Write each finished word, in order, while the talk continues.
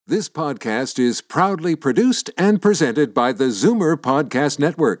This podcast is proudly produced and presented by the Zoomer Podcast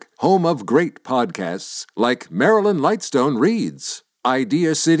Network, home of great podcasts like Marilyn Lightstone Reads,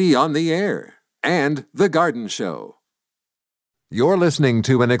 Idea City on the Air, and The Garden Show. You're listening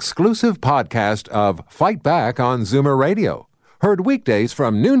to an exclusive podcast of Fight Back on Zoomer Radio, heard weekdays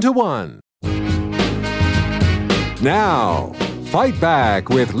from noon to 1. Now, Fight Back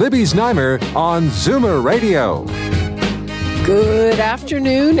with Libby Znaimer on Zoomer Radio. Good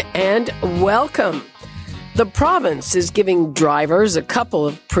afternoon and welcome. The province is giving drivers a couple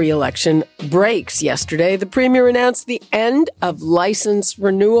of pre-election breaks. Yesterday, the Premier announced the end of license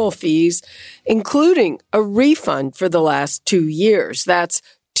renewal fees, including a refund for the last 2 years. That's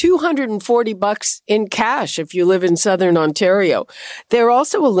 $240 in cash if you live in Southern Ontario. They're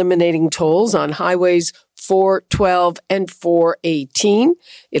also eliminating tolls on highways 412 and 418.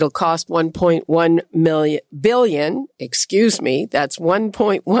 It'll cost $1.1 billion. That's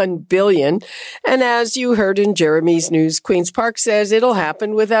 $1.1 billion. And as you heard in Jeremy's news, Queen's Park says it'll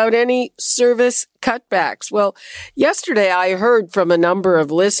happen without any service cutbacks. Well, yesterday I heard from a number of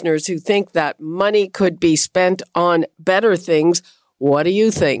listeners who think that money could be spent on better things. What do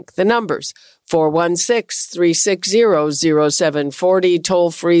you think? The numbers: 416-360-0740,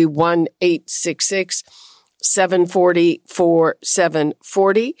 toll free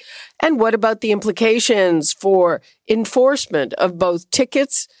 1-866-740-4740. And what about the implications for enforcement of both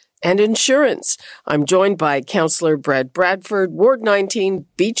tickets and insurance? I'm joined by Councillor Brad Bradford, Ward 19,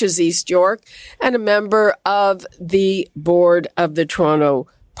 Beaches, East York, and a member of the board of the Toronto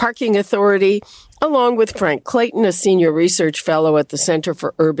Parking Authority, along with Frank Clayton, a senior research fellow at the Centre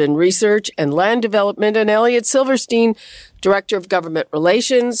for Urban Research and Land Development, and Elliot Silverstein, Director of Government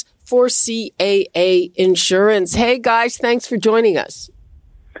Relations for CAA Insurance. Hey, guys, thanks for joining us.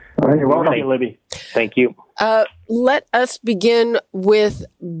 You're welcome, Libby. Thank you. Let us begin with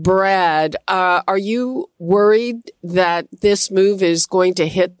Brad. Are you worried that this move is going to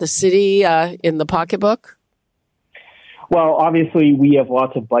hit the city in the pocketbook? Well, obviously, we have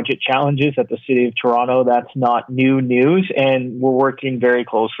lots of budget challenges at the City of Toronto. That's not new news, and we're working very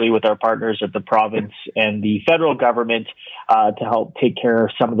closely with our partners at the province and the federal government to help take care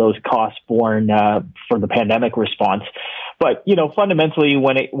of some of those costs borne for the pandemic response. But, you know, fundamentally,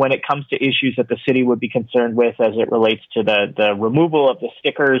 when it comes to issues that the city would be concerned with as it relates to the removal of the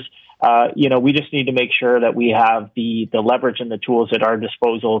stickers, we just need to make sure that we have the leverage and the tools at our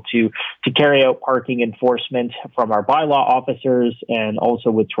disposal to carry out parking enforcement from our bylaw officers and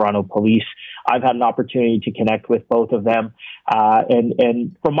also with Toronto Police. I've had an opportunity to connect with both of them.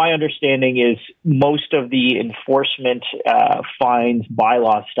 And from my understanding is most of the enforcement fines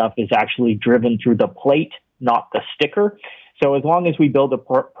bylaw stuff is actually driven through the plate, not the sticker. So as long as we build a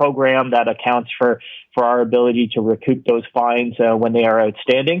program that accounts for our ability to recoup those fines when they are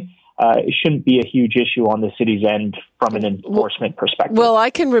outstanding, it shouldn't be a huge issue on the city's end from an enforcement perspective. Well,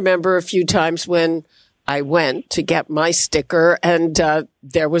 I can remember a few times when I went to get my sticker and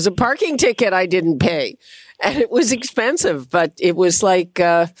there was a parking ticket I didn't pay. And it was expensive, but it was like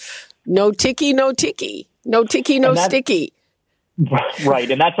no ticky, no ticky. No ticky, no sticky.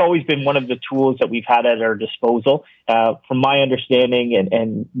 Right. And that's always been one of the tools that we've had at our disposal. From my understanding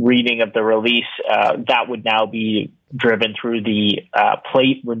and reading of the release, that would now be driven through the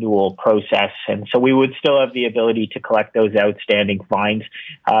plate renewal process. And so we would still have the ability to collect those outstanding fines.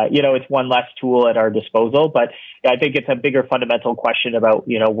 It's one less tool at our disposal, but I think it's a bigger fundamental question about,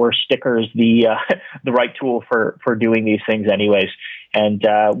 were stickers the right tool for doing these things anyways. And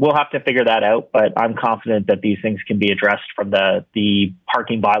we'll have to figure that out, but I'm confident that these things can be addressed from the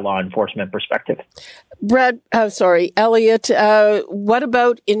parking bylaw enforcement perspective. Elliot, what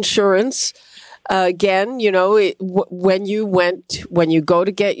about insurance? Again, when you go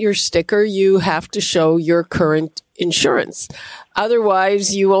to get your sticker, you have to show your current insurance.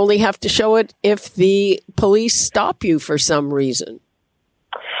 Otherwise, you only have to show it if the police stop you for some reason.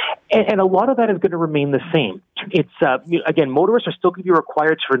 And a lot of that is going to remain the same. It's again, motorists are still going to be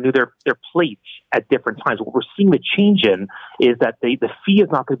required to renew their plates at different times. What we're seeing the change in is that the fee is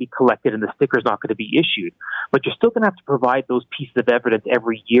not going to be collected and the sticker is not going to be issued. But you're still going to have to provide those pieces of evidence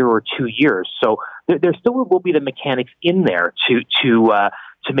every year or 2 years. So there still will be the mechanics in there to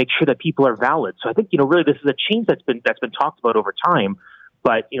make sure that people are valid. So I think really this is a change that's been talked about over time.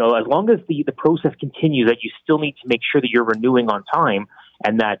 But as long as the process continues, that you still need to make sure that you're renewing on time.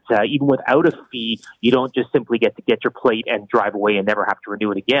 And that even without a fee, you don't just simply get to get your plate and drive away and never have to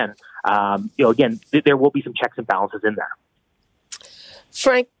renew it again. There will be some checks and balances in there.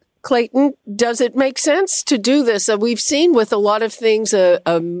 Frank Clayton, does it make sense to do this? We've seen with a lot of things a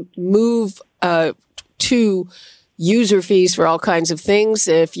move to user fees for all kinds of things.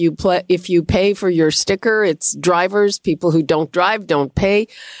 If you pay for your sticker, it's drivers. People who don't drive don't pay.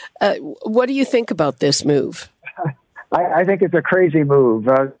 What do you think about this move? I think it's a crazy move.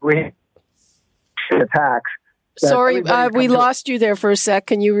 We a tax. Sorry, we lost you there for a sec.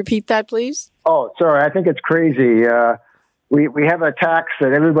 Can you repeat that, please? Oh, sorry. I think it's crazy. We have a tax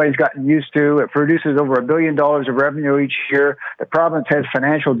that everybody's gotten used to. It produces over $1 billion of revenue each year. The province has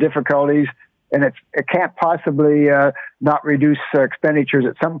financial difficulties, and it can't possibly not reduce expenditures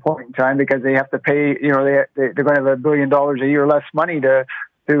at some point in time because they have to pay. They're going to have $1 billion a year less money to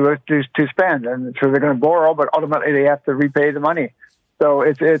spend, and so they're going to borrow, but ultimately they have to repay the money. So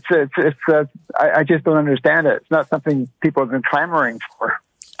I just don't understand it. It's not something people have been clamoring for.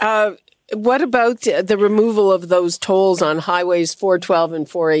 What about the removal of those tolls on highways 412 and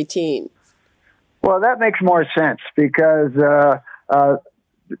 418? Well, that makes more sense because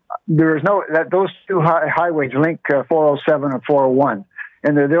those two highways link 407 and 401,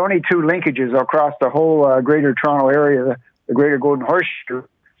 and they're the only two linkages across the whole Greater Toronto area, the Greater Golden Horseshoe.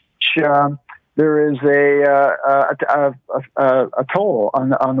 There is a toll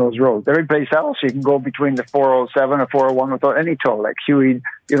on those roads. Every place else you can go between the 407 and 401 without any toll, like Huey,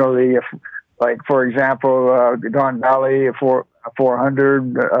 for example, Don Valley, 400,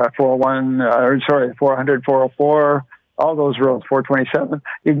 401, 400, 404, all those roads, 427.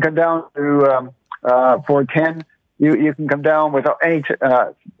 You can come down to 410. You can come down without any.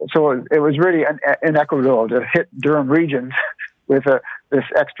 So it was really inequitable to hit Durham regions with this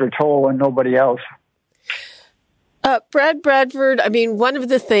extra toll and nobody else. Brad Bradford, I mean, one of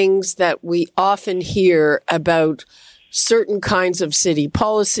the things that we often hear about certain kinds of city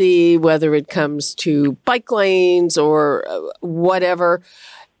policy, whether it comes to bike lanes or whatever,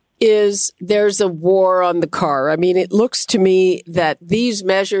 is there's a war on the car. I mean, it looks to me that these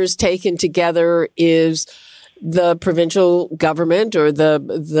measures taken together is the provincial government or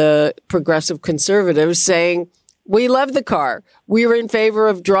the progressive conservatives saying, we love the car. We're in favor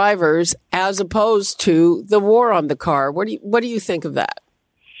of drivers as opposed to the war on the car. What do you think of that?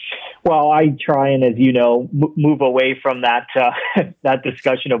 Well, I try and, as you know, move away from that that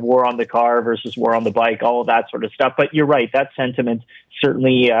discussion of war on the car versus war on the bike, all of that sort of stuff. But you're right, that sentiment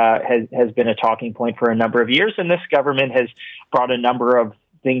certainly has been a talking point for a number of years, and this government has brought a number of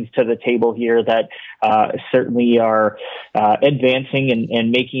things to the table here that certainly are advancing and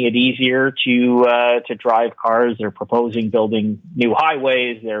making it easier to drive cars. They're proposing building new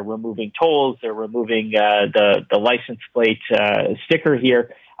highways. They're removing tolls. They're removing the license plate sticker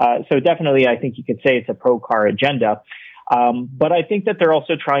here. So definitely, I think you could say it's a pro-car agenda. But I think that they're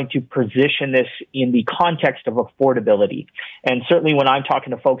also trying to position this in the context of affordability. And certainly when I'm talking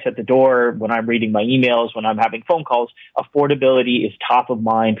to folks at the door, when I'm reading my emails, when I'm having phone calls, affordability is top of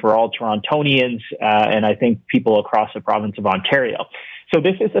mind for all Torontonians, and I think people across the province of Ontario. So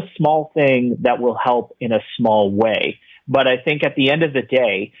this is a small thing that will help in a small way. But I think at the end of the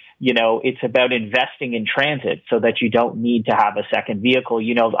day, it's about investing in transit so that you don't need to have a second vehicle.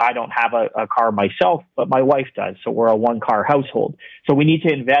 I don't have a car myself, but my wife does. So we're a one-car household. So we need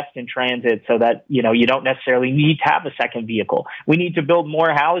to invest in transit so that, you don't necessarily need to have a second vehicle. We need to build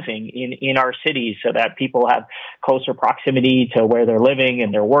more housing in our cities so that people have closer proximity to where they're living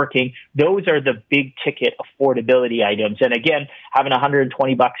and they're working. Those are the big ticket affordability items. And again, having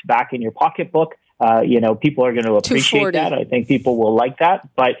 $120 back in your pocketbook, people are going to appreciate that. I think people will like that,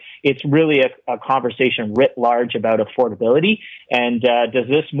 but it's really a conversation writ large about affordability. And does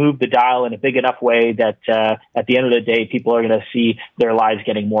this move the dial in a big enough way that at the end of the day, people are going to see their lives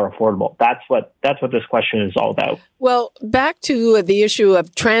getting more affordable? That's what this question is all about. Well, back to the issue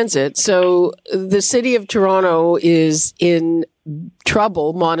of transit. So the city of Toronto is in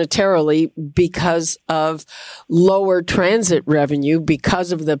trouble monetarily because of lower transit revenue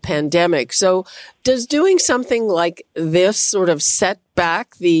because of the pandemic. So does doing something like this sort of set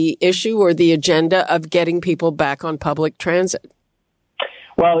back the issue or the agenda of getting people back on public transit?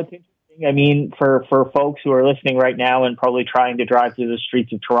 Well, it's interesting. I mean, for folks who are listening right now and probably trying to drive through the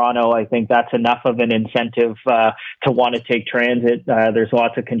streets of Toronto, I think that's enough of an incentive to want to take transit. There's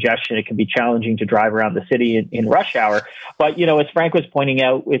lots of congestion. It can be challenging to drive around the city in rush hour. But, as Frank was pointing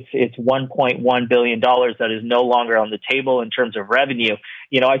out, it's $1.1 billion that is no longer on the table in terms of revenue.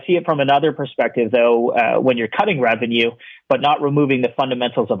 I see it from another perspective, though, when you're cutting revenue, but not removing the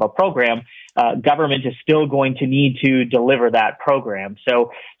fundamentals of a program, government is still going to need to deliver that program.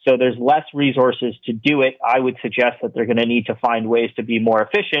 So there's less resources to do it. I would suggest that they're going to need to find ways to be more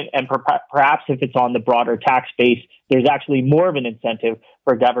efficient. And perhaps if it's on the broader tax base, there's actually more of an incentive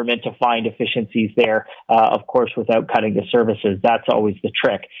for government to find efficiencies there, of course, without cutting the services. That's always the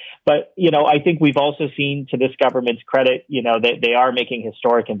trick. But, I think we've also seen, to this government's credit, they are making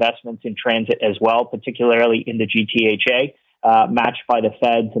historic investments in transit as well, particularly in the GTHA, matched by the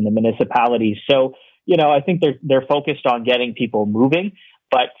feds and the municipalities. So, I think they're focused on getting people moving.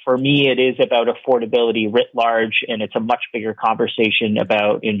 But for me, it is about affordability writ large, and it's a much bigger conversation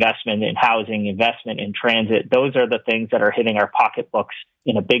about investment in housing, investment in transit. Those are the things that are hitting our pocketbooks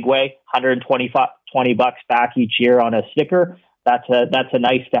in a big way. $120 back each year on a sticker. That's a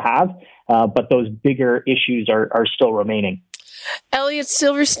nice to have, but those bigger issues are still remaining. Elliot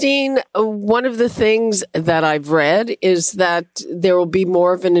Silverstein, one of the things that I've read is that there will be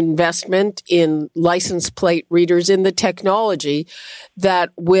more of an investment in license plate readers, in the technology that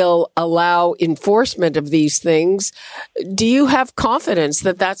will allow enforcement of these things. Do you have confidence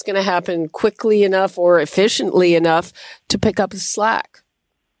that that's going to happen quickly enough or efficiently enough to pick up the slack?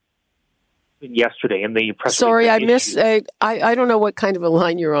 Yesterday in the press. Sorry, I missed. I don't know what kind of a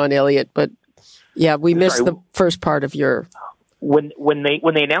line you're on, Elliot, but yeah, we missed the first part of your. When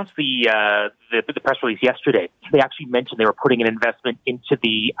they announced the press release yesterday, they actually mentioned they were putting an investment into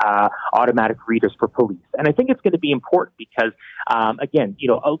the automatic readers for police, and I think it's going to be important because again,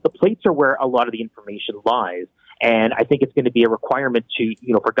 the plates are where a lot of the information lies. And I think it's going to be a requirement to,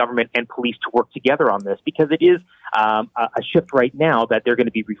 for government and police to work together on this, because it is a shift right now that they're going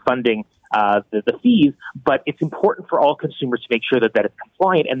to be refunding the fees. But it's important for all consumers to make sure that it's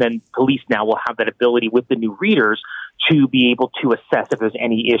compliant. And then police now will have that ability with the new readers to be able to assess if there's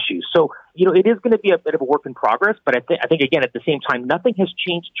any issues. So, it is going to be a bit of a work in progress. But I think, again, at the same time, nothing has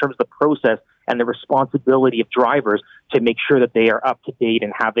changed in terms of the process and the responsibility of drivers to make sure that they are up to date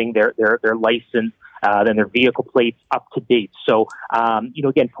and having their license then their vehicle plates up to date. So,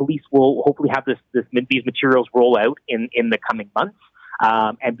 again, police will hopefully have these materials roll out in the coming months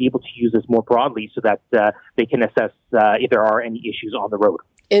and be able to use this more broadly so that they can assess if there are any issues on the road.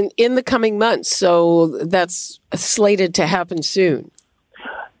 In the coming months, so that's slated to happen soon.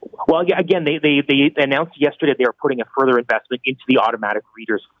 Well, yeah, again, they announced yesterday they are putting a further investment into the automatic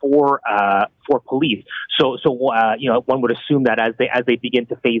readers for police. So one would assume that as they begin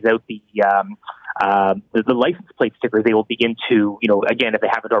to phase out the license plate stickers, they will begin to, again, if they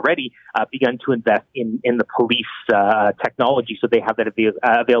haven't already, begun to invest in the police technology, so they have that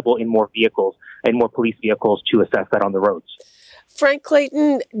available in more vehicles and more police vehicles to assess that on the roads. Frank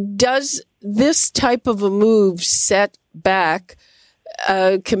Clayton, does this type of a move set back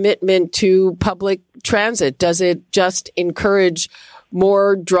a commitment to public transit? Does it just encourage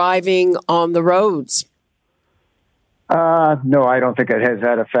more driving on the roads? No, I don't think it has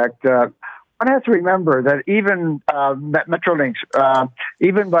that effect. One has to remember that even Metrolinx,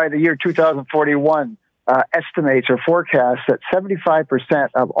 even by the year 2041, estimates or forecasts that 75%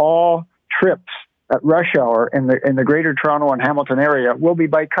 of all trips at rush hour in the Greater Toronto and Hamilton area will be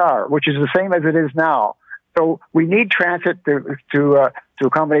by car, which is the same as it is now. So we need transit to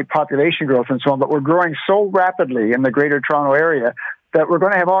accommodate population growth and so on, but we're growing so rapidly in the Greater Toronto area that we're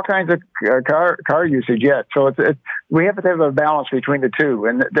going to have all kinds of car usage yet. So we have to have a balance between the two,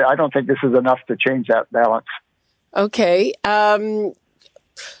 and I don't think this is enough to change that balance. Okay.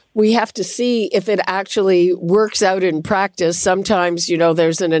 We have to see if it actually works out in practice. Sometimes,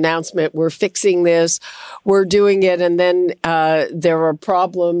 there's an announcement, we're fixing this, we're doing it, and then there are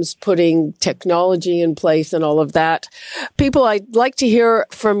problems putting technology in place and all of that. People, I'd like to hear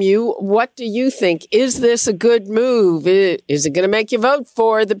from you. What do you think? Is this a good move? Is it going to make you vote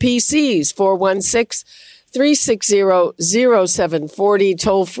for the PCs? 416-360-0740,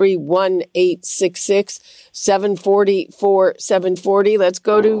 toll free 1-866-740-4740. Let's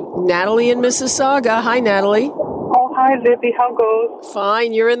go to Natalie in Mississauga. Hi, Natalie. Oh, hi, Libby. How goes?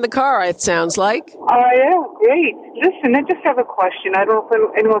 Fine. You're in the car, it sounds like. Yeah, great. Listen, I just have a question. I don't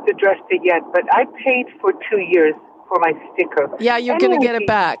know if anyone's addressed it yet, but I paid for 2 years for my sticker. Yeah, you're going to get it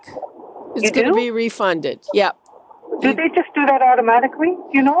back. It's going to be refunded. Yeah. Do they just do that automatically,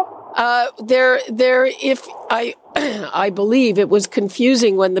 If I believe it was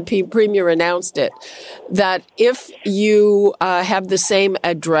confusing when the Premier announced it, that if you have the same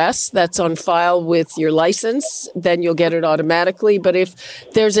address that's on file with your license, then you'll get it automatically. But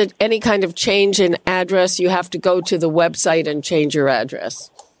if there's any kind of change in address, you have to go to the website and change your address.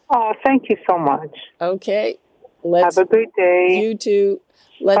 Oh, thank you so much. Okay. Have a great day. You too.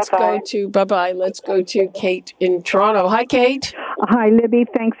 Let's go to Kate in Toronto. Hi, Kate. Hi, Libby.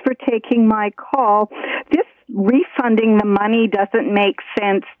 Thanks for taking my call. refunding the money doesn't make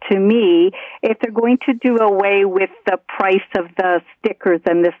sense to me. If they're going to do away with the price of the stickers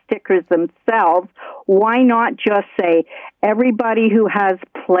and the stickers themselves, why not just say everybody who has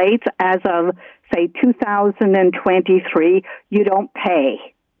plates as of, say, 2023, you don't pay?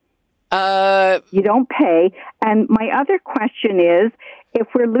 You don't pay. And my other question is, if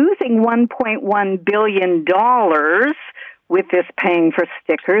we're losing $1.1 billion with this paying for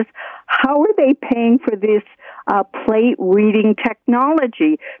stickers, how are they paying for this plate reading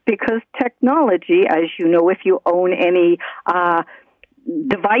technology? Because technology, as you know, if you own any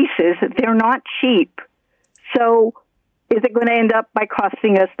devices, they're not cheap. So is it going to end up by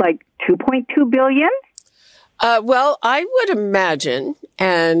costing us like $2.2 billion? Well, I would imagine,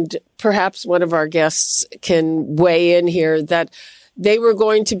 and perhaps one of our guests can weigh in here, that they were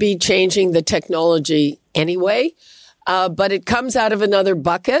going to be changing the technology anyway, but it comes out of another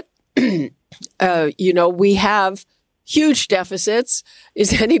bucket. We have huge deficits.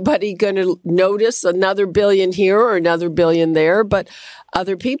 Is anybody going to notice another billion here or another billion there? But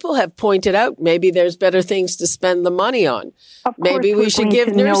other people have pointed out maybe there's better things to spend the money on. Maybe we should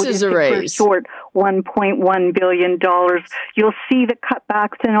give nurses a raise. Short $1.1 billion. You'll see the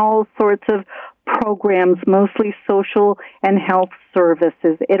cutbacks in all sorts of programs, mostly social and health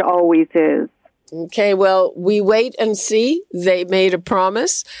services. It always is. Okay, well, we wait and see. They made a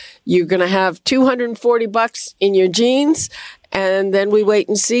promise. You're going to have $240 in your jeans, and then we wait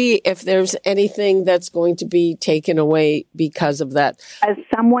and see if there's anything that's going to be taken away because of that. As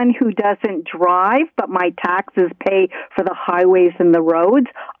someone who doesn't drive, but my taxes pay for the highways and the roads,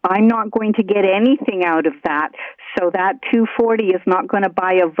 I'm not going to get anything out of that. So that $240 is not going to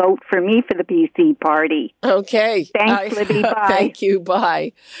buy a vote for me for the PC party. Okay. Thanks, Libby. Bye. Thank you.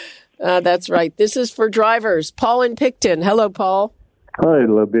 Bye. That's right. This is for drivers. Paul in Picton. Hello, Paul. Hi,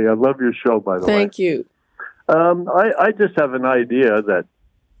 Libby. I love your show, by the way. Thank you. I just have an idea that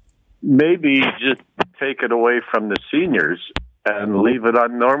maybe just take it away from the seniors and leave it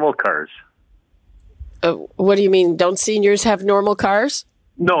on normal cars. What do you mean? Don't seniors have normal cars?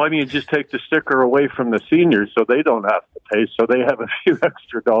 No, I mean, just take the sticker away from the seniors so they don't have to pay, so they have a few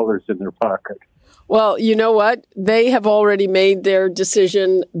extra dollars in their pocket. Well, you know what? They have already made their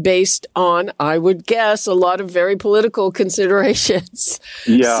decision based on, I would guess, a lot of very political considerations.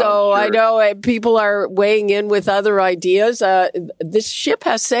 Yeah, so sure. I know people are weighing in with other ideas. This ship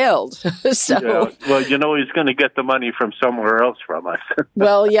has sailed. So, yeah. Well, he's going to get the money from somewhere else from us.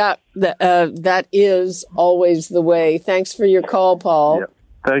 Well, yeah, that is always the way. Thanks for your call, Paul. Yeah.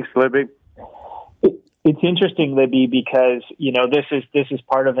 Thanks, Libby. It's interesting, Libby, because this is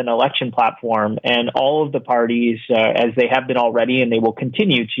part of an election platform, and all of the parties, as they have been already, and they will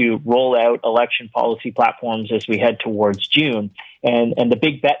continue to roll out election policy platforms as we head towards June. And the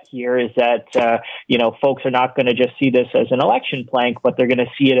big bet here is that folks are not going to just see this as an election plank, but they're going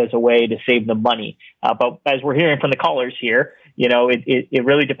to see it as a way to save them money. But as we're hearing from the callers here, it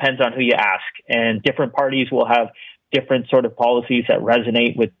really depends on who you ask, and different parties will have different sort of policies that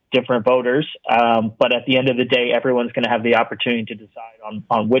resonate with different voters. But at the end of the day, everyone's going to have the opportunity to decide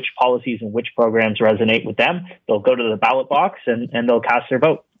on which policies and which programs resonate with them. They'll go to the ballot box and they'll cast their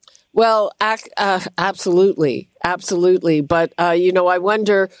vote. Well, absolutely. Absolutely. But, I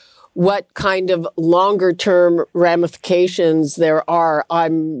wonder what kind of longer term ramifications there are.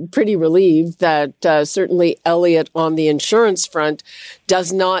 I'm pretty relieved that certainly Elliott on the insurance front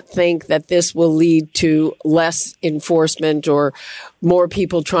does not think that this will lead to less enforcement or more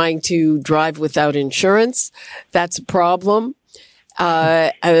people trying to drive without insurance. That's a problem.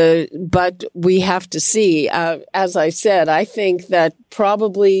 But we have to see. As I said, I think that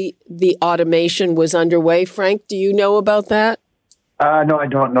probably the automation was underway. Frank, do you know about that? No, I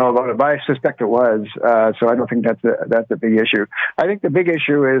don't know about it, but I suspect it was. So I don't think that's a big issue. I think the big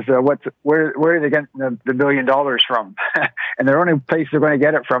issue is where are they getting the $1 billion from? And the only place they're going to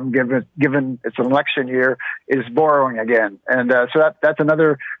get it from, given it's an election year, is borrowing again. And so that's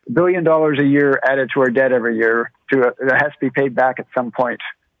another $1 billion a year added to our debt every year. That has to be paid back at some point.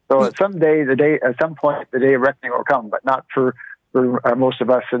 So at some point, the day of reckoning will come, but not for most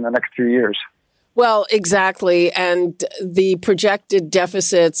of us in the next 3 years. Well, exactly. And the projected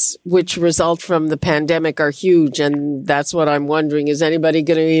deficits which result from the pandemic are huge. And that's what I'm wondering. Is anybody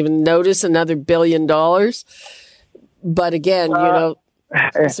going to even notice another $1 billion? But again,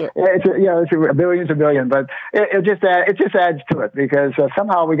 it's a billion's a billion, but it just adds to it because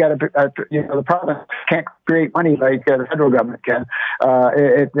somehow we got to, the province can't create money like the federal government can.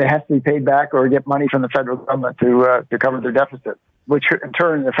 It has to be paid back or get money from the federal government to cover their deficit, which in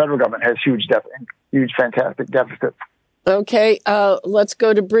turn the federal government has huge, fantastic deficits. Okay, let's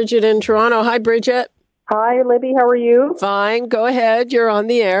go to Bridget in Toronto. Hi, Bridget. Hi, Libby. How are you? Fine. Go ahead. You're on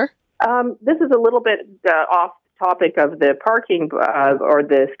the air. This is a little bit off topic of the parking or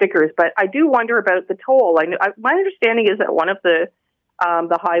the stickers, but I do wonder about the toll. My understanding is that one of the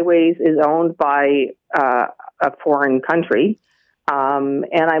highways is owned by a foreign country, and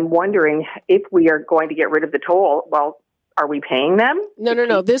I'm wondering if we are going to get rid of the toll. Well, are we paying them?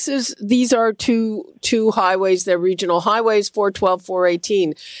 No. These are two highways. They're regional highways, 412,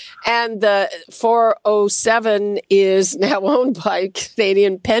 418. And the 407 is now owned by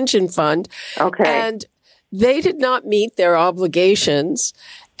Canadian Pension Fund. Okay. And they did not meet their obligations.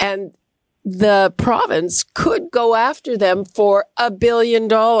 And the province could go after them for $1 billion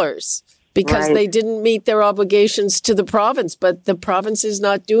because they didn't meet their obligations to the province. But the province is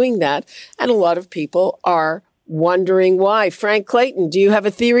not doing that. And a lot of people are wondering why. Frank Clayton, do you have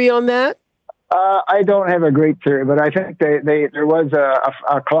a theory on that? I don't have a great theory, but I think there was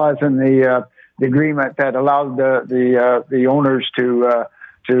a clause in the agreement that allowed the owners to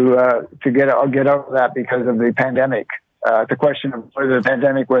get out of that because of the pandemic. The question of whether the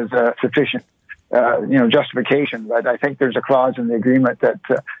pandemic was sufficient, justification. But I think there's a clause in the agreement that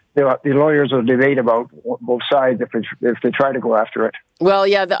the lawyers will debate about both sides if they try to go after it. Well,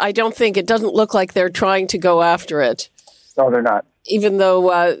 yeah, it doesn't look like they're trying to go after it. No, they're not. Even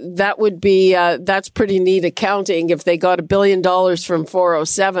though that would be, that's pretty neat accounting. If they got $1 billion from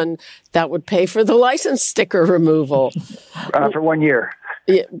 407, that would pay for the license sticker removal. For 1 year.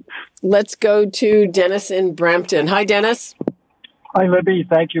 Yeah. Let's go to Dennis in Brampton. Hi, Dennis. Hi, Libby.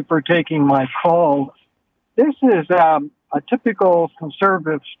 Thank you for taking my call. This is a typical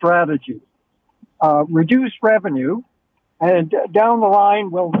conservative strategy. Reduce revenue, and down the line,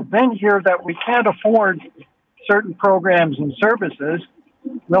 we'll then hear that we can't afford certain programs and services.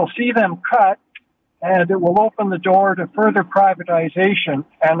 We'll see them cut, and it will open the door to further privatization,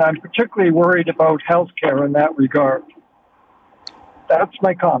 and I'm particularly worried about healthcare in that regard. That's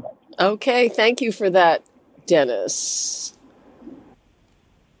my comment. Okay, thank you for that, Dennis.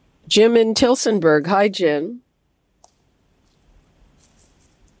 Jim in Tilsonburg. Hi, Jim.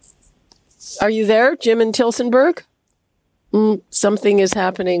 Are you there, Jim in Tilsonburg? Something is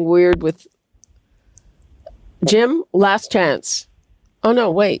happening weird with Jim. Last chance. Oh,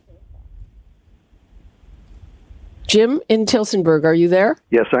 no, wait. Jim in Tilsonburg, are you there?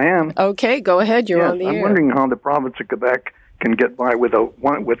 Yes, I am. Okay, go ahead. You're on the air. I'm wondering how the province of Quebec can get by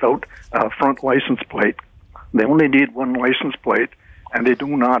without a front license plate. They only need one license plate, and they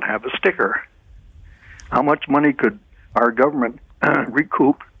do not have a sticker. How much money could our government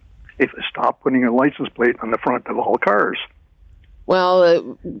recoup if they stop putting a license plate on the front of all cars?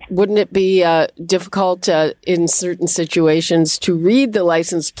 Well, wouldn't it be difficult in certain situations to read the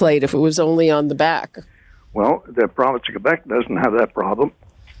license plate if it was only on the back? Well, the province of Quebec doesn't have that problem,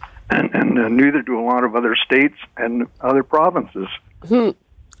 and neither do a lot of other states and other provinces.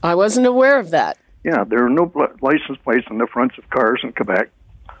 I wasn't aware of that. Yeah, there are no license plates on the fronts of cars in Quebec.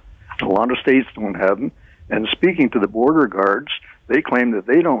 A lot of states don't have them. And speaking to the border guards, they claim that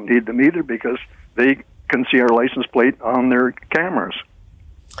they don't need them either because they can see our license plate on their cameras.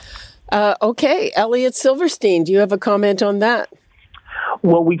 Okay, Elliot Silverstein, do you have a comment on that?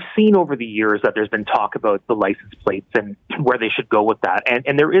 Well, we've seen over the years that there's been talk about the license plates and where they should go with that.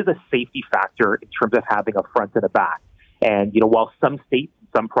 And there is a safety factor in terms of having a front and a back. And, while some states,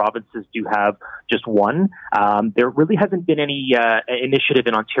 some provinces do have just one, there really hasn't been any initiative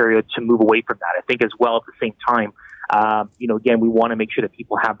in Ontario to move away from that. I think as well at the same time, again, we want to make sure that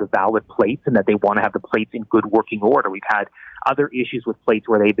people have the valid plates and that they want to have the plates in good working order. We've had other issues with plates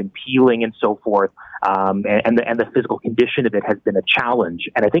where they've been peeling and so forth, and the physical condition of it has been a challenge.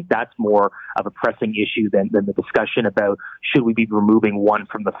 And I think that's more of a pressing issue than the discussion about should we be removing one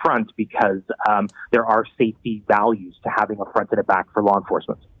from the front, because there are safety values to having a front and a back for law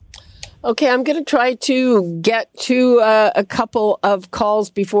enforcement. Okay, I'm going to try to get to a couple of calls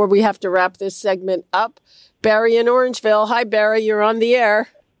before we have to wrap this segment up. Barry in Orangeville. Hi, Barry. You're on the air.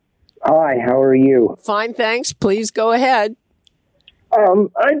 Hi, how are you? Fine, thanks. Please go ahead.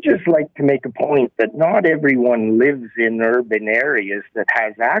 I'd just like to make a point that not everyone lives in urban areas that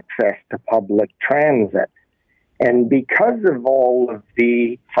has access to public transit. And because of all of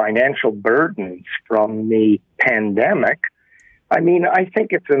the financial burdens from the pandemic, I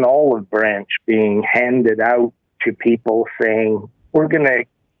think it's an olive branch being handed out to people saying,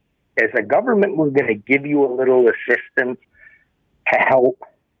 as a government, we're going to give you a little assistance to help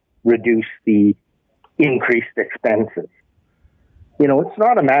reduce the increased expenses. It's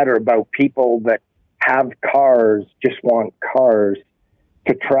not a matter about people that have cars, just want cars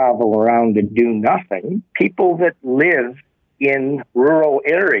to travel around and do nothing. People that live in rural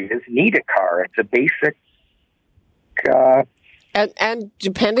areas need a car. It's a basic. And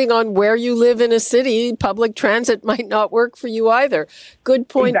depending on where you live in a city, public transit might not work for you either. Good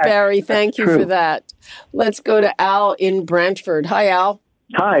point, Barry. Thank you for that. Let's go to Al in Brantford. Hi, Al.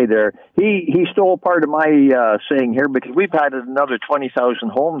 Hi there. He stole part of my saying here, because we've had another 20,000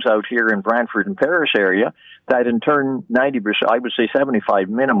 homes out here in Brantford and Paris area that in turn 90%, I would say 75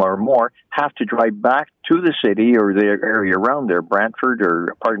 minimum or more, have to drive back to the city or the area around there, Brampton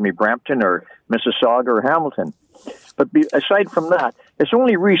or Mississauga or Hamilton. But aside from that, it's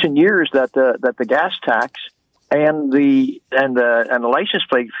only recent years that the gas tax and the license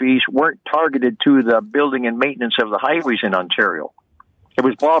plate fees weren't targeted to the building and maintenance of the highways in Ontario. It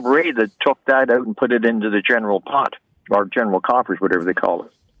was Bob Ray that took that out and put it into the general pot, or general coffers, whatever they call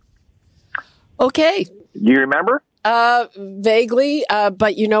it. Okay. Do you remember? Vaguely,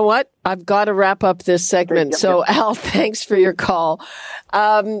 but you know what? I've got to wrap up this segment. So, Al, thanks for your call.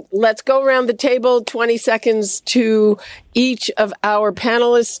 Let's go around the table, 20 seconds to each of our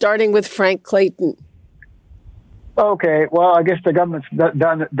panelists, starting with Frank Clayton. Okay, well, I guess the government's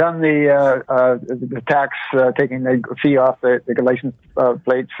done the tax, taking the fee off the license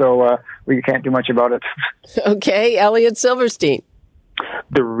plate, so we can't do much about it. Okay, Elliot Silverstein.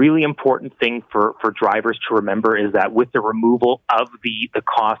 The really important thing for drivers to remember is that with the removal of the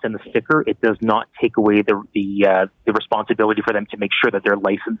cost and the sticker, it does not take away the responsibility for them to make sure that their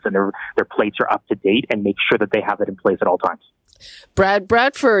license and their plates are up to date and make sure that they have it in place at all times. Brad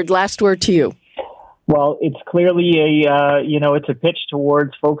Bradford, last word to you. Well, it's clearly it's a pitch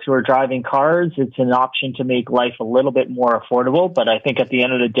towards folks who are driving cars. It's an option to make life a little bit more affordable. But I think at the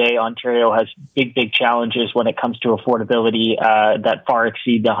end of the day, Ontario has big challenges when it comes to affordability that far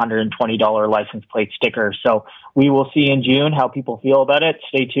exceed the $120 license plate sticker. So we will see in June how people feel about it.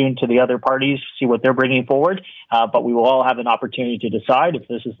 Stay tuned to the other parties, see what they're bringing forward. But we will all have an opportunity to decide if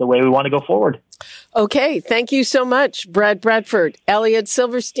this is the way we want to go forward. Okay. Thank you so much, Brad Bradford, Elliot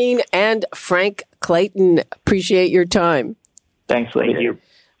Silverstein, and Frank Clayton. Appreciate your time. Thanks, Lee. Thank you.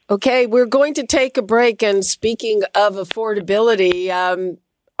 Okay, we're going to take a break. And speaking of affordability,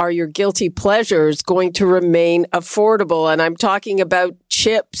 are your guilty pleasures going to remain affordable? And I'm talking about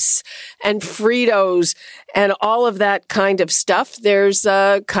chips and Fritos and all of that kind of stuff. There's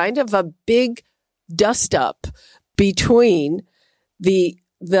kind of a big dust up between the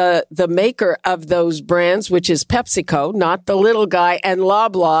maker of those brands, which is PepsiCo, not the little guy, and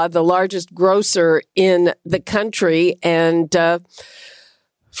Loblaw, the largest grocer in the country, and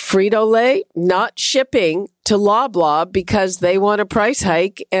Frito-Lay not shipping to Loblaw because they want a price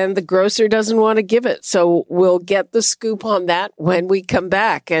hike and the grocer doesn't want to give it. So we'll get the scoop on that when we come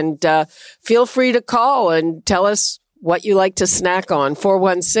back. And feel free to call and tell us what you like to snack on.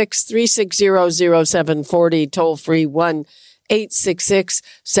 416-360-0740, toll free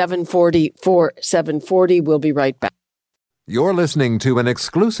 1-866-740-4740. We'll be right back. You're listening to an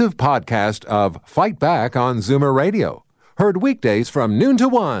exclusive podcast of Fight Back on Zoomer Radio. Heard weekdays from noon to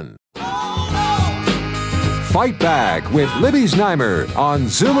 1. Fight Back with Libby Znaimer on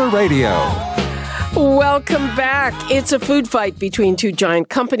Zoomer Radio. Welcome back. It's a food fight between two giant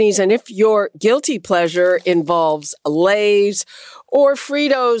companies, and if your guilty pleasure involves Lay's or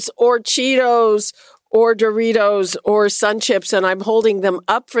Fritos or Cheetos or Doritos or Sun Chips, and I'm holding them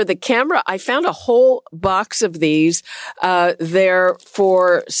up for the camera, I found a whole box of these there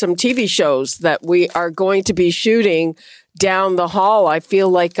for some TV shows that we are going to be shooting down the hall. I feel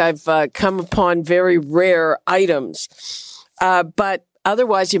like I've come upon very rare items, but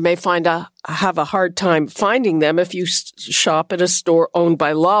otherwise, you may have a hard time finding them if you shop at a store owned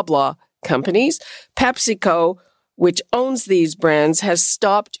by Loblaw companies. PepsiCo, which owns these brands, has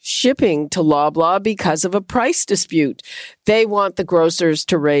stopped shipping to Loblaw because of a price dispute. They want the grocers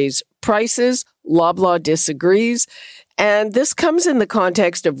to raise prices. Loblaw disagrees. And this comes in the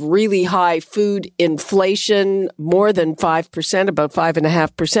context of really high food inflation, more than 5%, about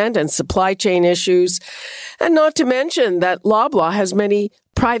 5.5%, and supply chain issues. And not to mention that Loblaw has many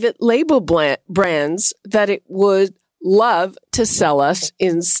private label brands that it would love to sell us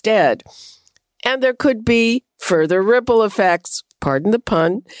instead. And there could be further ripple effects, pardon the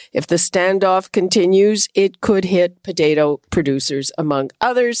pun. If the standoff continues, it could hit potato producers, among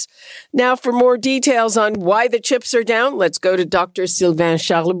others. Now, for more details on why the chips are down, let's go to Dr. Sylvain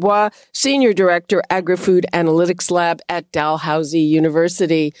Charlebois, Senior Director, Agri-Food Analytics Lab at Dalhousie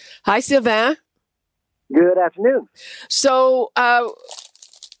University. Hi, Sylvain. Good afternoon. So,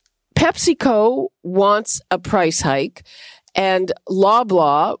 PepsiCo wants a price hike. And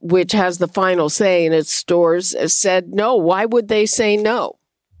Loblaw, which has the final say in its stores, said no. Why would they say no?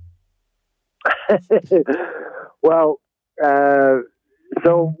 Well,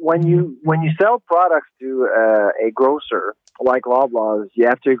 So when you sell products to a grocer like Loblaws, you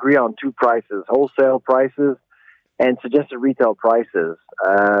have to agree on two prices: wholesale prices and suggested retail prices.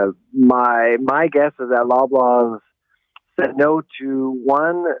 My guess is that Loblaws said no to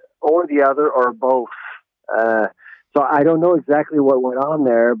one or the other or both. So I don't know exactly what went on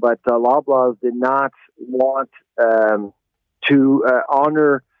there, but Loblaws did not want to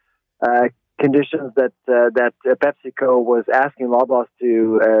honor conditions that PepsiCo was asking Loblaws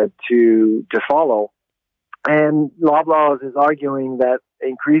to follow. And Loblaws is arguing that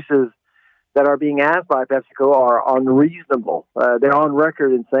increases that are being asked by PepsiCo are unreasonable. They're on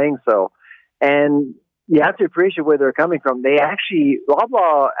record in saying so. And you have to appreciate where they're coming from.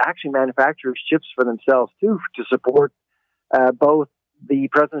 Loblaw actually manufactures chips for themselves too, to support both the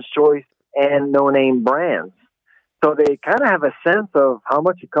President's Choice and no-name brands. So they kind of have a sense of how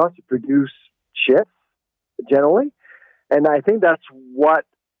much it costs to produce chips, generally. And I think that's what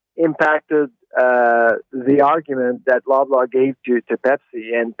impacted the argument that Loblaw gave to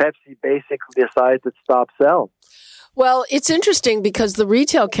Pepsi. And Pepsi basically decided to stop selling. Well, it's interesting because the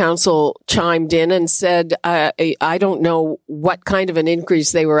Retail Council chimed in and said, I don't know what kind of an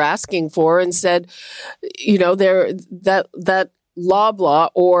increase they were asking for, and said, that Loblaw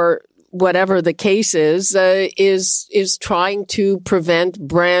or whatever the case is trying to prevent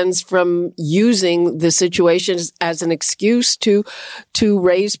brands from using the situation as an excuse to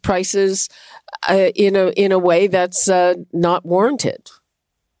raise prices in a way that's not warranted.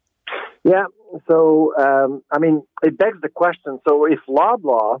 Yeah. So, it begs the question. So if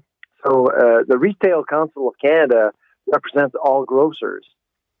Loblaw, the Retail Council of Canada represents all grocers.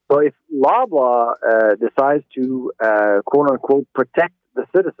 So if Loblaw decides to, quote unquote, protect the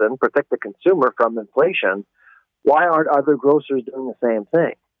citizen, protect the consumer from inflation, why aren't other grocers doing the same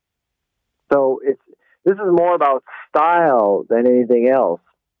thing? So this is more about style than anything else.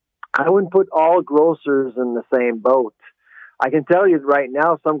 I wouldn't put all grocers in the same boat. I can tell you right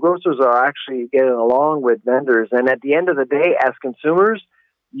now, some grocers are actually getting along with vendors. And at the end of the day, as consumers,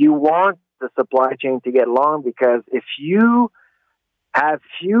 you want the supply chain to get along, because if you have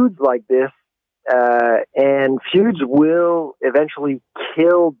feuds like this, and feuds will eventually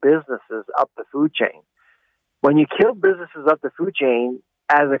kill businesses up the food chain. When you kill businesses up the food chain,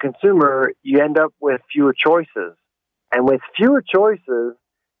 as a consumer, you end up with fewer choices. And with fewer choices,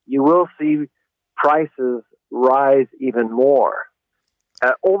 you will see prices rise even more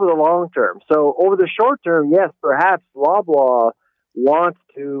over the long term. So over the short term, yes, perhaps Loblaw wants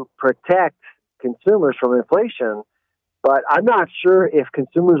to protect consumers from inflation, but I'm not sure if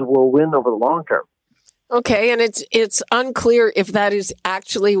consumers will win over the long term. Okay, and it's unclear if that is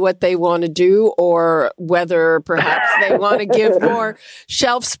actually what they want to do, or whether perhaps they want to give more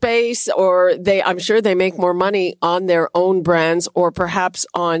shelf space, or I'm sure they make more money on their own brands, or perhaps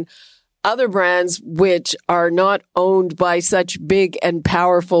on other brands which are not owned by such big and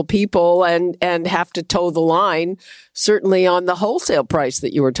powerful people and have to toe the line, certainly on the wholesale price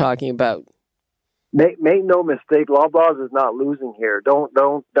that you were talking about. Make no mistake, Loblaws is not losing here. Don't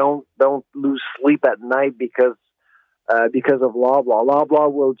lose sleep at night because of Loblaw.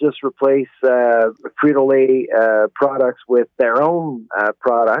 Loblaw will just replace Frito-Lay products with their own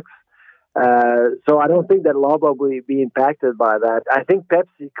products. So I don't think that Loblaw will be impacted by that. I think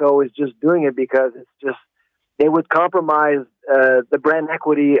PepsiCo is just doing it because they would compromise the brand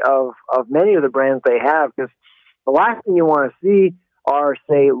equity of many of the brands they have. Because the last thing you want to see are,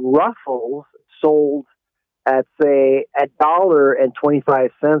 say, Ruffles sold at, say, $1.25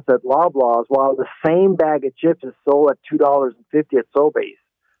 at Loblaws, while the same bag of chips is sold at $2.50 at Sobeys.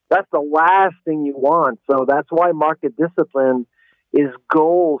 That's the last thing you want. So that's why market discipline is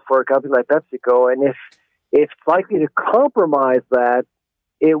gold for a company like PepsiCo. And if it's likely to compromise that,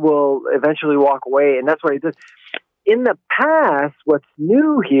 it will eventually walk away. And that's what it does. In the past, what's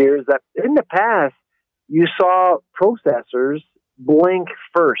new here is that in the past, you saw processors blink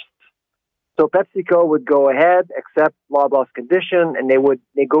first. So PepsiCo would go ahead, accept Loblaw's condition, and they would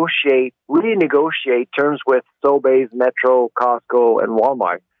renegotiate terms with Sobeys, Metro, Costco, and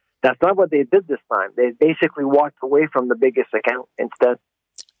Walmart. That's not what they did this time. They basically walked away from the biggest account instead.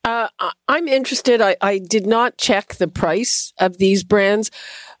 I'm interested. I did not check the price of these brands.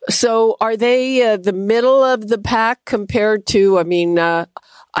 So are they the middle of the pack compared to,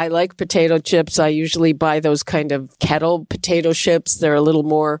 I like potato chips. I usually buy those kind of kettle potato chips. They're a little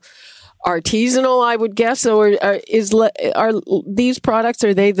more artisanal, I would guess. Or are these products,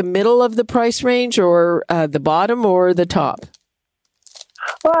 are they the middle of the price range, or the bottom, or the top?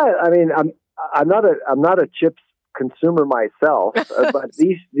 Well, I'm not a chips consumer myself, but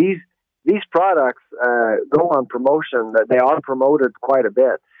these these products go on promotion. They are promoted quite a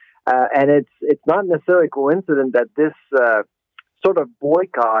bit. And it's not necessarily a coincidence that this sort of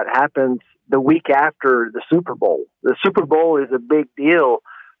boycott happens the week after the Super Bowl. The Super Bowl is a big deal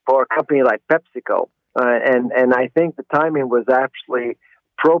for a company like PepsiCo. And I think the timing was actually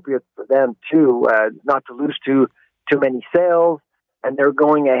appropriate for them too, not to lose too many sales. And they're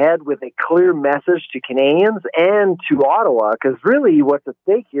going ahead with a clear message to Canadians and to Ottawa, because really what's at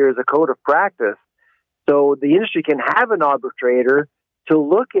stake here is a code of practice. So the industry can have an arbitrator to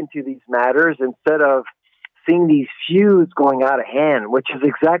look into these matters instead of seeing these feuds going out of hand, which is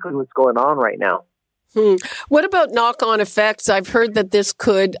exactly what's going on right now. What about knock-on effects? I've heard that this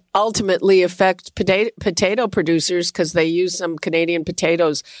could ultimately affect potato producers because they use some Canadian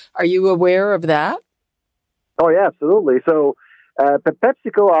potatoes. Are you aware of that? Oh, yeah, absolutely. So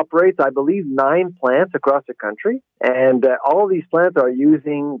PepsiCo operates, I believe, 9 plants across the country, and all of these plants are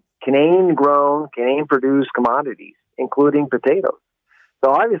using Canadian-grown, Canadian-produced commodities, including potatoes.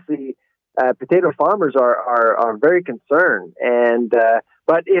 So obviously, potato farmers are very concerned, and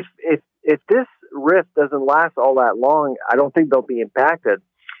but if this rift doesn't last all that long, I don't think they'll be impacted.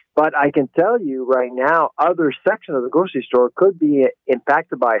 But I can tell you right now, other sections of the grocery store could be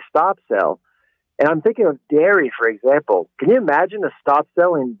impacted by a stop sell. And I'm thinking of dairy, for example. Can you imagine a stop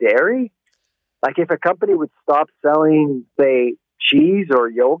sell in dairy? Like if a company would stop selling, say, cheese or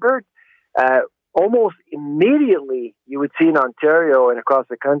yogurt, almost immediately you would see in Ontario and across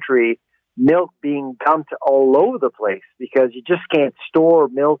the country milk being dumped all over the place because you just can't store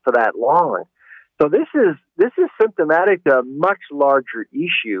milk for that long. So this is symptomatic to a much larger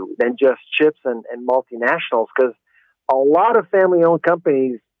issue than just chips and multinationals, because a lot of family-owned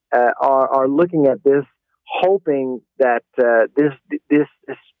companies are looking at this, hoping that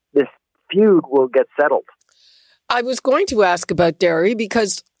this feud will get settled. I was going to ask about dairy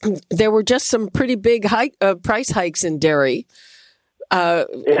because there were just some pretty big price hikes in dairy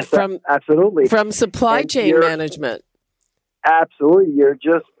absolutely from supply chain management. Absolutely,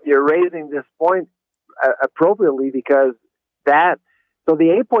 you're raising this point appropriately because so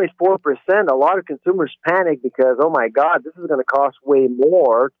the 8.4%, a lot of consumers panic because, oh my God, this is going to cost way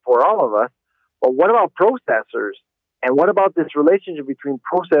more for all of us. But what about processors? And what about this relationship between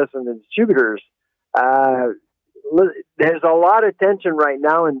processors and distributors? There's a lot of tension right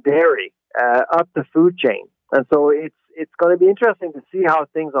now in dairy up the food chain. And so it's going to be interesting to see how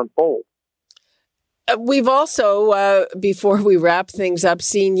things unfold. We've also, before we wrap things up,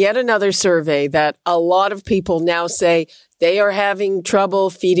 seen yet another survey that a lot of people now say they are having trouble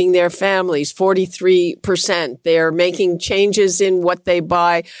feeding their families. 43%. They're making changes in what they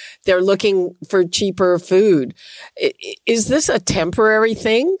buy. They're looking for cheaper food. Is this a temporary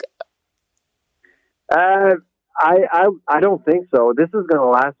thing? I don't think so. This is going to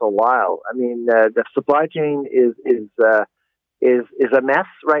last a while. I mean, the supply chain is a mess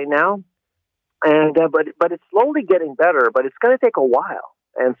right now. And but it's slowly getting better, but it's going to take a while,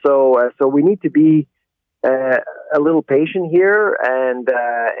 and so we need to be a little patient here, and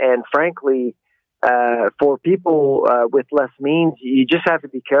frankly, for people with less means, you just have to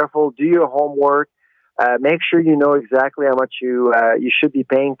be careful. Do your homework. Make sure you know exactly how much you should be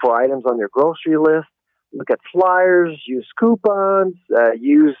paying for items on your grocery list. Look at flyers. Use coupons.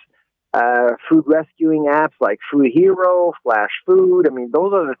 Use food rescuing apps like Food Hero, Flash Food. I mean,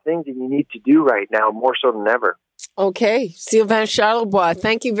 those are the things that you need to do right now, more so than ever. Okay. Sylvain Charlebois,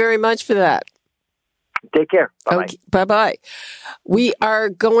 thank you very much for that. Take care. Bye-bye. Okay, bye-bye. We are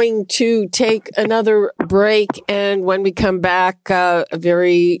going to take another break, and when we come back, a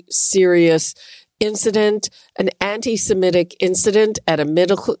very serious incident, an anti-Semitic incident at a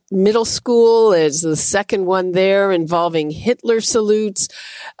middle school is the second one there involving Hitler salutes.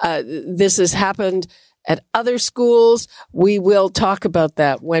 This has happened at other schools. We will talk about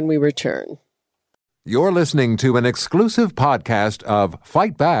that when we return. You're listening to an exclusive podcast of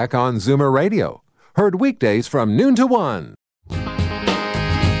Fight Back on Zoomer Radio. Heard weekdays from noon to 1.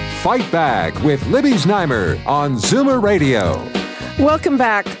 Fight Back with Libby Znaimer on Zoomer Radio. Welcome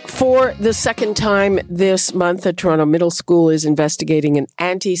back. For the second time this month, a Toronto middle school is investigating an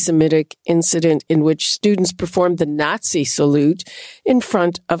anti-Semitic incident in which students performed the Nazi salute in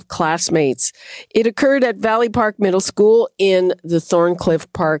front of classmates. It occurred at Valley Park Middle School in the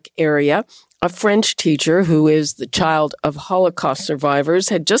Thorncliffe Park area. A French teacher, who is the child of Holocaust survivors,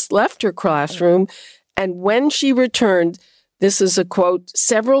 had just left her classroom, and when she returned, this is a quote,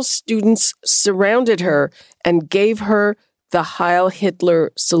 several students surrounded her and gave her the Heil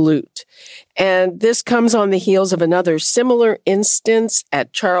Hitler salute. And this comes on the heels of another similar instance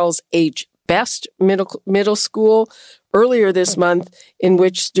at Charles H. Best Middle School earlier this month, in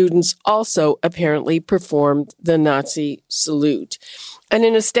which students also apparently performed the Nazi salute. And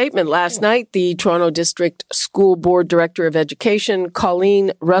in a statement last night, the Toronto District School Board Director of Education,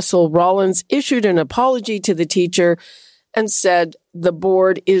 Colleen Russell-Rollins, issued an apology to the teacher and said the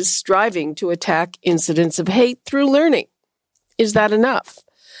board is striving to attack incidents of hate through learning. Is that enough?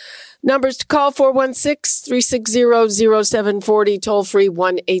 Numbers to call 416-360-0740, toll free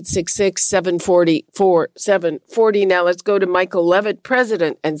 1-866-740-4740. Now let's go to Michael Levitt,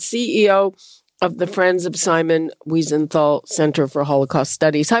 President and CEO of the Friends of Simon Wiesenthal Center for Holocaust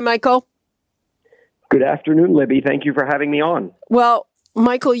Studies. Hi, Michael. Good afternoon, Libby. Thank you for having me on. Well,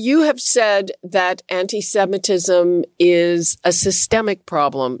 Michael, you have said that anti-Semitism is a systemic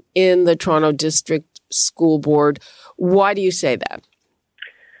problem in the Toronto District School Board. Why do you say that?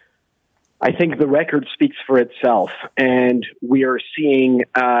 I think the record speaks for itself, and we are seeing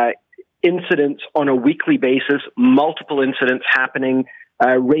incidents on a weekly basis, multiple incidents happening,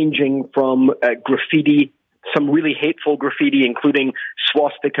 ranging from graffiti, some really hateful graffiti, including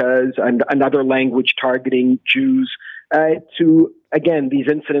swastikas and another language targeting Jews, to, again, these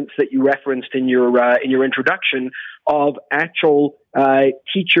incidents that you referenced in your introduction of actual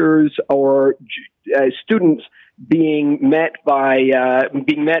teachers or students being met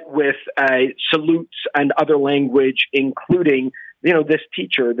with salutes and other language, including, this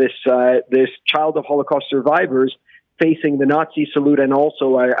teacher, this child of Holocaust survivors facing the Nazi salute and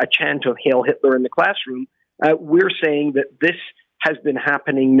also a chant of Hail Hitler in the classroom. We're saying that this has been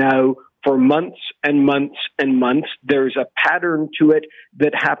happening now for months and months and months. There's a pattern to it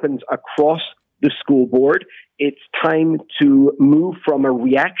that happens across the school board. It's time to move from a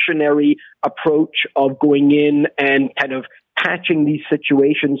reactionary approach of going in and kind of patching these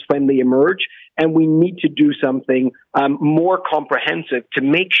situations when they emerge. And we need to do something more comprehensive to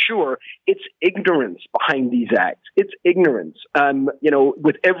make sure it's ignorance behind these acts. It's ignorance,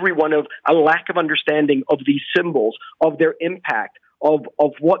 with every one of a lack of understanding of these symbols, of their impact, of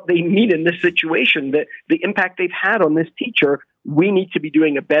what they mean in this situation, the impact they've had on this teacher. We need to be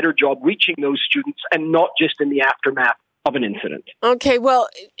doing a better job reaching those students and not just in the aftermath of an incident. Okay, well,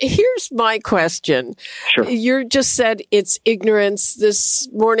 here's my question. Sure. You just said it's ignorance. This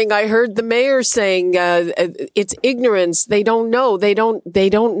morning I heard the mayor saying it's ignorance. They don't know. They don't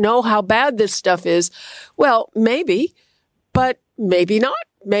know how bad this stuff is. Well, maybe, but maybe not.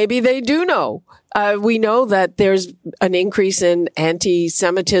 Maybe they do know. We know that there's an increase in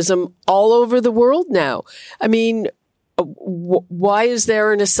anti-Semitism all over the world now. I mean, why is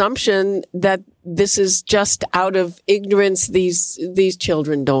there an assumption that this is just out of ignorance? These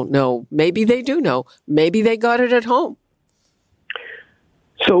children don't know. Maybe they do know. Maybe they got it at home.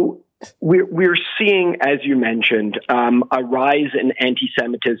 So we're seeing, as you mentioned, a rise in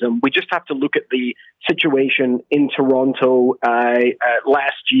anti-Semitism. We just have to look at the situation in Toronto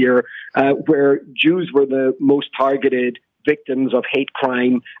last year, where Jews were the most targeted victims of hate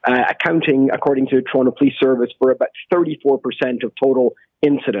crime, accounting, according to the Toronto Police Service, for about 34% of total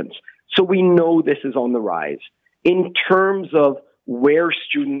incidents. So we know this is on the rise. In terms of where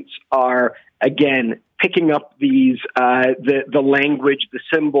students are, again, picking up these, the language, the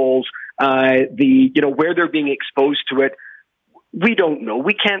symbols, where they're being exposed to it, we don't know.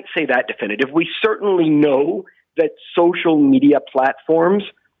 We can't say that definitive. We certainly know that social media platforms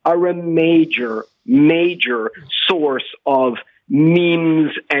are a major source of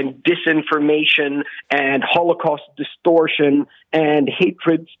memes and disinformation and Holocaust distortion and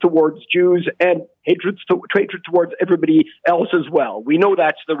hatreds towards Jews and hatred towards everybody else as well. We know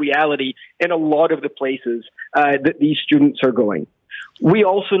that's the reality in a lot of the places that these students are going. We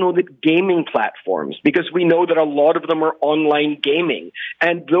also know that gaming platforms, because we know that a lot of them are online gaming,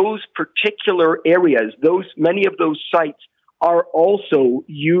 and those particular areas, many of those sites are also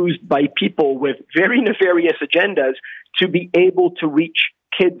used by people with very nefarious agendas to be able to reach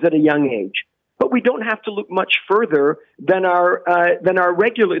kids at a young age. But we don't have to look much further than our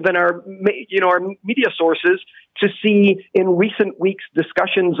media sources to see in recent weeks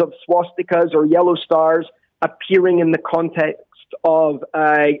discussions of swastikas or yellow stars appearing in the context of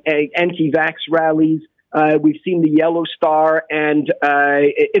anti-vax rallies. We've seen the yellow star and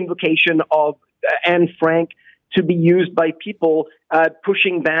invocation of Anne Frank to be used by people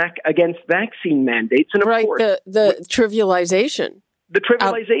pushing back against vaccine mandates. And of course, the trivialization. The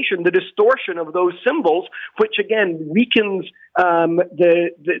trivialization, the distortion of those symbols, which again weakens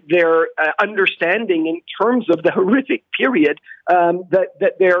their understanding in terms of the horrific period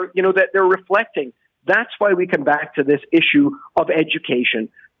that they're reflecting. That's why we come back to this issue of education.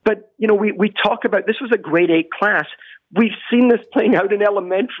 But, we talk about, this was a grade 8 class. We've seen this playing out in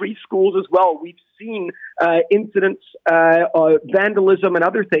elementary schools as well. We've seen incidents, vandalism and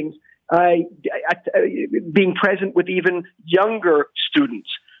other things being present with even younger students.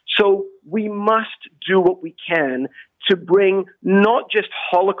 So we must do what we can to bring not just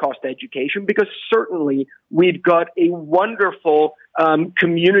Holocaust education, because certainly we've got a wonderful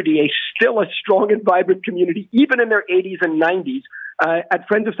community, still a strong and vibrant community, even in their 80s and 90s. At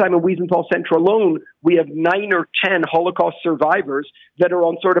Friends of Simon Wiesenthal Center alone, we have 9 or 10 Holocaust survivors that are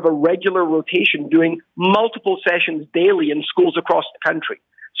on sort of a regular rotation, doing multiple sessions daily in schools across the country.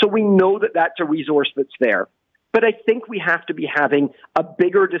 So we know that that's a resource that's there. But I think we have to be having a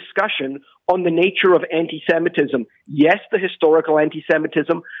bigger discussion on the nature of anti-Semitism. Yes, the historical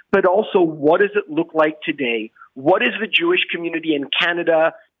anti-Semitism, but also what does it look like today? What is the Jewish community in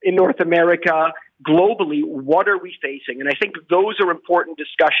Canada, in North America, globally? What are we facing? And I think those are important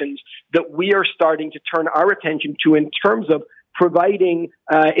discussions that we are starting to turn our attention to in terms of providing,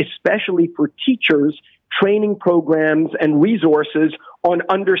 especially for teachers, training programs and resources on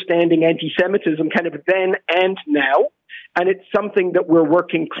understanding anti-Semitism kind of then and now. And it's something that we're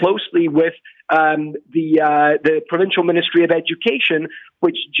working closely with the Provincial Ministry of Education,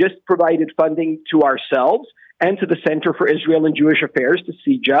 which just provided funding to ourselves and to the Center for Israel and Jewish Affairs, to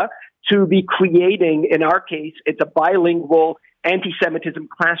CIJA, to be creating, in our case, it's a bilingual anti-Semitism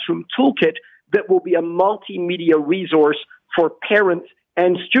classroom toolkit that will be a multimedia resource for parents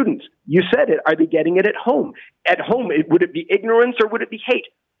and students. You said it. Are they getting it at home? At home, would it be ignorance or would it be hate?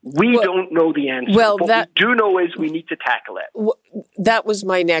 We don't know the answer. Well, what we do know is we need to tackle it. That was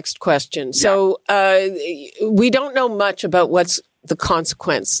my next question. Yeah. So we don't know much about what's the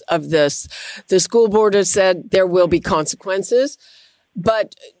consequence of this. The school board has said there will be consequences,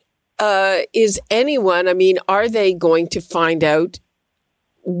 but is anyone, are they going to find out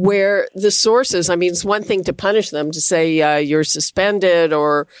where the source is? It's one thing to punish them, to say you're suspended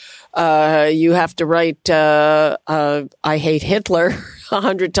or you have to write I hate Hitler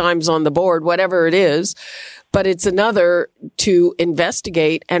 100 times on the board, whatever it is. But it's another to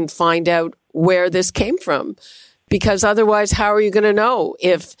investigate and find out where this came from. Because otherwise, how are you going to know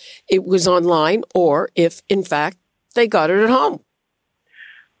if it was online or if, in fact, they got it at home?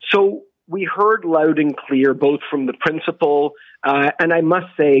 So we heard loud and clear, both from the principal and I must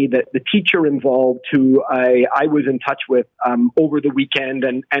say that the teacher involved, who I was in touch with over the weekend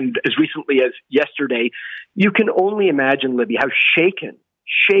and as recently as yesterday, you can only imagine, Libby, how shaken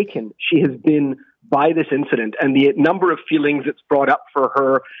she has been by this incident and the number of feelings it's brought up for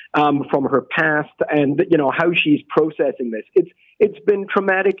her from her past, and how she's processing this. It's been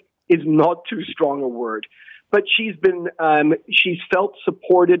traumatic is not too strong a word, but she's felt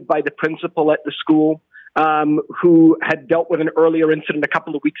supported by the principal at the school, who had dealt with an earlier incident a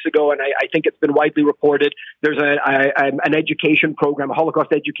couple of weeks ago, and I think it's been widely reported. There's an education program, a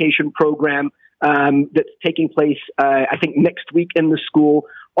Holocaust education program, that's taking place, I think, next week in the school.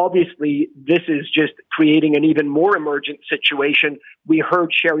 Obviously, this is just creating an even more emergent situation. We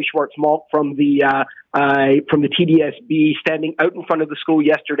heard Sherry Schwartz-Malk from the TDSB standing out in front of the school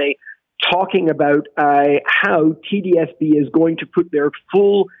yesterday, talking about how TDSB is going to put their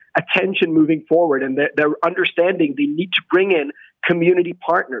full attention moving forward, and they're understanding they need to bring in community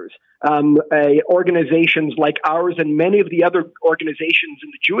partners, organizations like ours and many of the other organizations in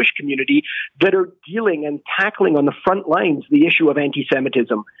the Jewish community that are dealing and tackling on the front lines the issue of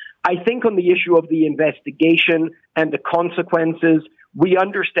anti-Semitism. I think on the issue of the investigation and the consequences, we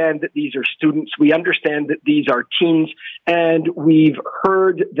understand that these are students. We understand that these are teens. And we've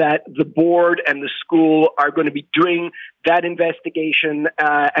heard that the board and the school are going to be doing that investigation,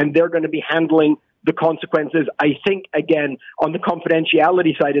 and they're going to be handling the consequences. I think, again, on the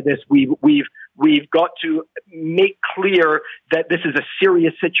confidentiality side of this, we've got to make clear that this is a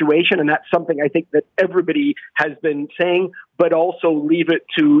serious situation, and that's something I think that everybody has been saying, but also leave it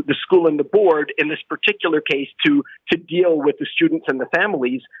to the school and the board in this particular case to deal with the students and the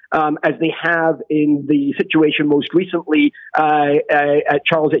families, as they have in the situation most recently at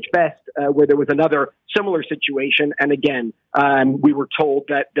Charles H. Best, where there was another similar situation. And again, we were told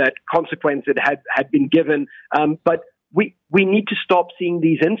that consequences had been given, but we need to stop seeing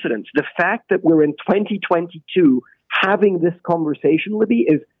these incidents. The fact that we're in 2022 having this conversation, Libby,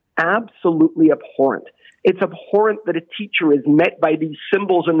 is absolutely abhorrent. It's abhorrent that a teacher is met by these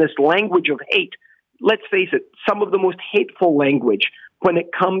symbols and this language of hate. Let's face it, some of the most hateful language when it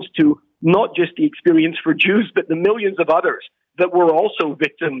comes to not just the experience for Jews, but the millions of others that were also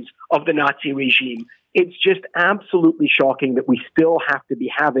victims of the Nazi regime. It's just absolutely shocking that we still have to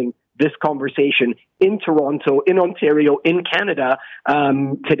be having this conversation in Toronto, in Ontario, in Canada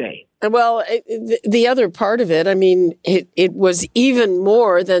today. Well, the other part of it, I mean, it was even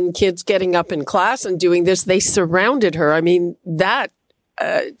more than kids getting up in class and doing this. They surrounded her. I mean, that,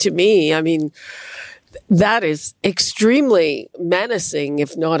 to me, I mean, that is extremely menacing,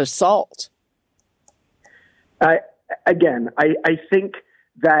 if not assault. I think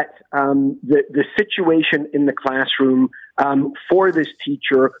that the situation in the classroom for this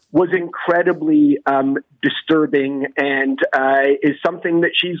teacher was incredibly disturbing and is something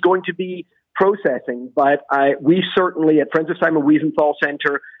that she's going to be processing. But we certainly at Friends of Simon Wiesenthal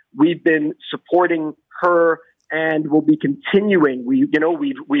Center, we've been supporting her and will be continuing. We've been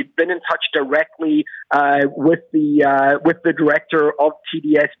in touch directly with the director of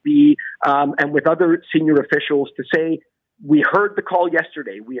TDSB and with other senior officials to say, we heard the call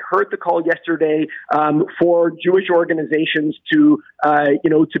yesterday. For Jewish organizations to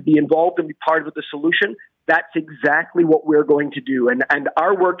be involved and be part of the solution. That's exactly what we're going to do. And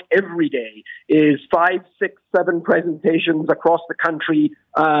our work every day is 5, 6, 7 presentations across the country,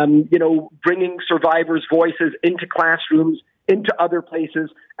 bringing survivors' voices into classrooms, into other places,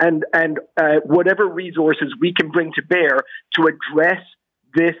 and whatever resources we can bring to bear to address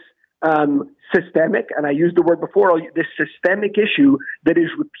this systemic, and I used the word before, this systemic issue that is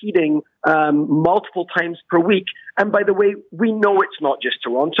repeating multiple times per week. And by the way, we know it's not just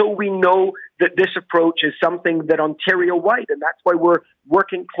Toronto. We know that this approach is something that Ontario-wide, and that's why we're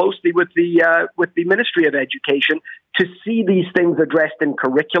working closely with the Ministry of Education to see these things addressed in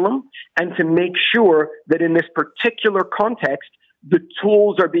curriculum and to make sure that in this particular context, the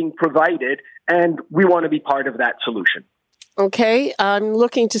tools are being provided, and we want to be part of that solution. Okay, I'm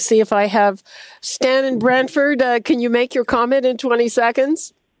looking to see if I have Stan in Brantford. Can you make your comment in 20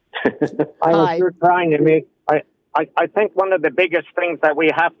 seconds? I was sure trying to make. I think one of the biggest things that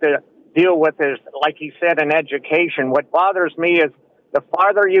we have to deal with is, like he said, in education. What bothers me is the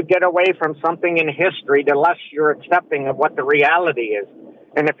farther you get away from something in history, the less you're accepting of what the reality is.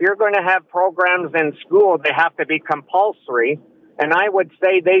 And if you're going to have programs in school, they have to be compulsory. And I would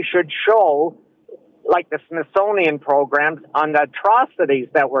say they should show, like the Smithsonian programs, on the atrocities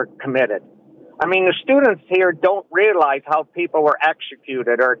that were committed. I mean, the students here don't realize how people were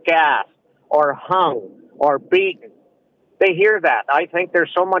executed or gassed or hung or beaten. They hear that. I think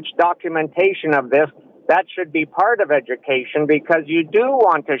there's so much documentation of this. That should be part of education because you do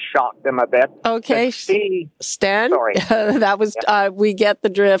want to shock them a bit. Okay, Stan, sorry. That was, we get the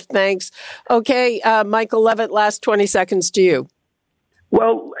drift. Thanks. Okay, Michael Levitt, last 20 seconds to you.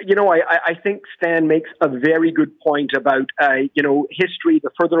 Well, I think Stan makes a very good point about, history.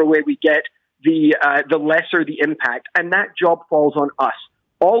 The further away we get, the lesser the impact. And that job falls on us,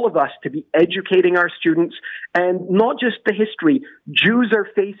 all of us, to be educating our students. And not just the history. Jews are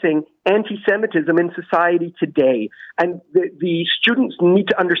facing anti-Semitism in society today. And the students need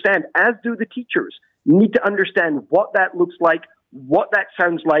to understand, as do the teachers, need to understand what that looks like, what that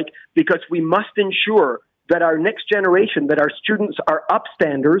sounds like, because we must ensure that our next generation, that our students are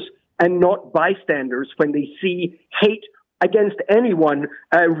upstanders and not bystanders when they see hate against anyone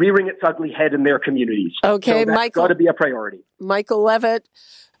rearing its ugly head in their communities. Okay, so that's Michael, got to be a priority. Michael Levitt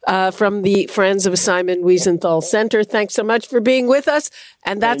from the Friends of Simon Wiesenthal Center. Thanks so much for being with us.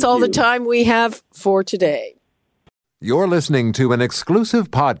 And that's all the time we have for today. You're listening to an exclusive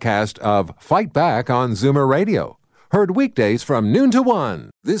podcast of Fight Back on Zoomer Radio. Heard weekdays from noon to 1.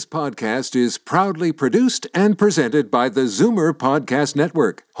 This podcast is proudly produced and presented by the Zoomer Podcast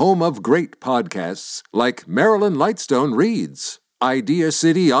Network, home of great podcasts like Marilyn Lightstone Reads, Idea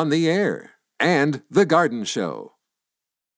City on the Air, and The Garden Show.